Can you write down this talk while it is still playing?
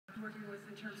working with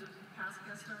in terms of past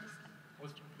guest stars?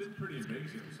 Well, it's been pretty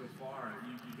amazing so far.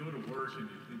 You go to work and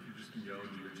you think you just can go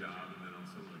and do your job, and then all of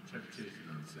a sudden like Chevy Chase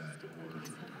is on set, or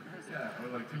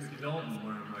like Timothy Dalton,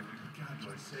 where I'm like, God,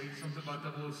 do I say something about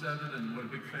 007 and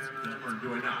what a big fan I am, or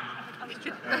do I not? And I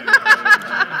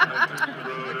took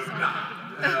the road of not.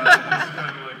 Just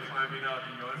kind of like climbing up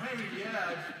and going, hey,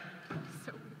 yeah.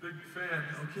 Big fan.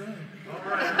 Okay. All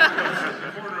right. I'm going to sit in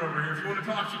the corner over here. If you want to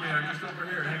talk to me, I'm just over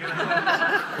here hanging out.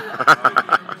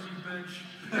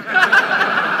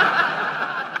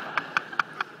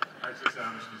 I just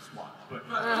sound like a SWAT, but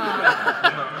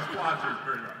SWATs are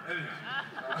very rough. Anyhow.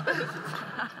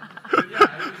 But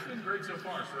yeah, it's been great so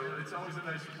far. So it's always a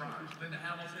nice surprise. Linda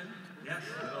Hamilton. Yes.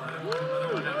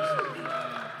 Another one episode.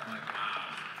 Like, wow.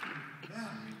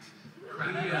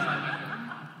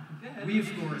 We of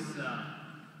course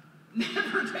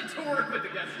never get to work with the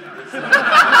guest stars.